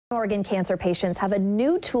Oregon cancer patients have a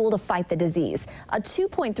new tool to fight the disease, a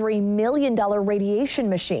 $2.3 million radiation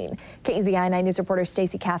machine. KZI 9 News reporter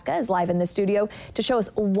Stacey Kafka is live in the studio to show us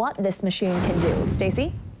what this machine can do.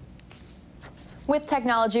 Stacey? With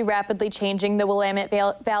technology rapidly changing, the Willamette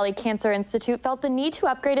Valley Cancer Institute felt the need to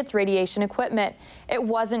upgrade its radiation equipment. It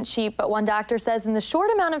wasn't cheap, but one doctor says in the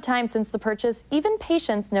short amount of time since the purchase, even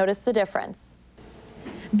patients noticed the difference.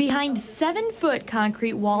 Behind 7-foot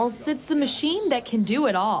concrete walls sits the machine that can do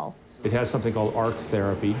it all. It has something called arc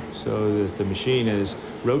therapy, so that the machine is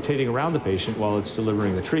rotating around the patient while it's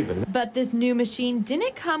delivering the treatment. But this new machine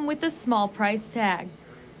didn't come with a small price tag.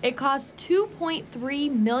 It cost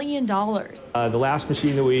 $2.3 million. The last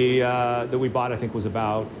machine that we bought, I think, was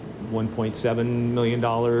about $1.7 million,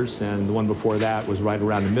 and the one before that was right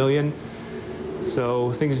around $1 million.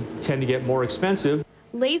 So things tend to get more expensive.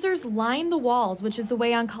 Lasers line the walls, which is the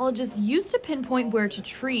way oncologists used to pinpoint where to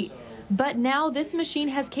treat. But now this machine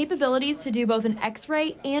has capabilities to do both an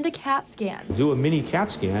X-ray and a CAT scan. We'll do a mini CAT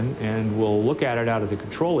scan, and we'll look at it out of the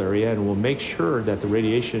control area, and we'll make sure that the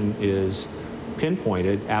radiation is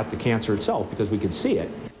pinpointed at the cancer itself, because we can see it.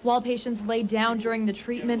 While patients lay down during the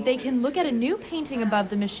treatment, they can look at a new painting above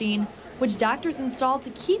the machine, which doctors install to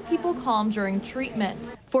keep people calm during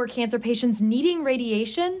treatment. For cancer patients needing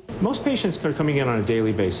radiation, most patients are coming in on a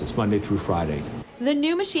daily basis, Monday through Friday. The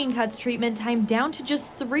new machine cuts treatment time down to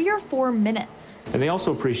just 3 or 4 minutes. And they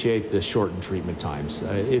also appreciate the shortened treatment times.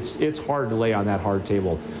 It's hard to lay on that hard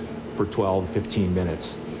table for 12, 15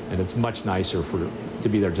 minutes, and it's much nicer to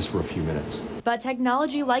be there just for a few minutes. But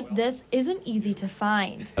technology like this isn't easy to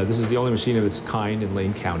find. This is the only machine of its kind in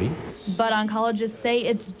Lane County. But oncologists say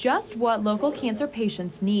it's just what local cancer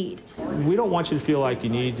patients need. We don't want you to feel like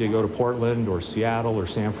you need to go to Portland or Seattle or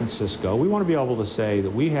San Francisco. We want to be able to say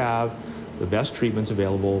that we have the best treatments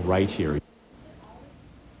available right here.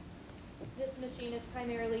 This machine is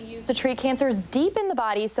primarily used to treat cancers deep in the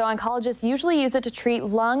body, so oncologists usually use it to treat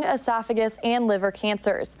lung, esophagus, and liver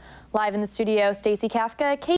cancers. Live in the studio, Stacey Kafka,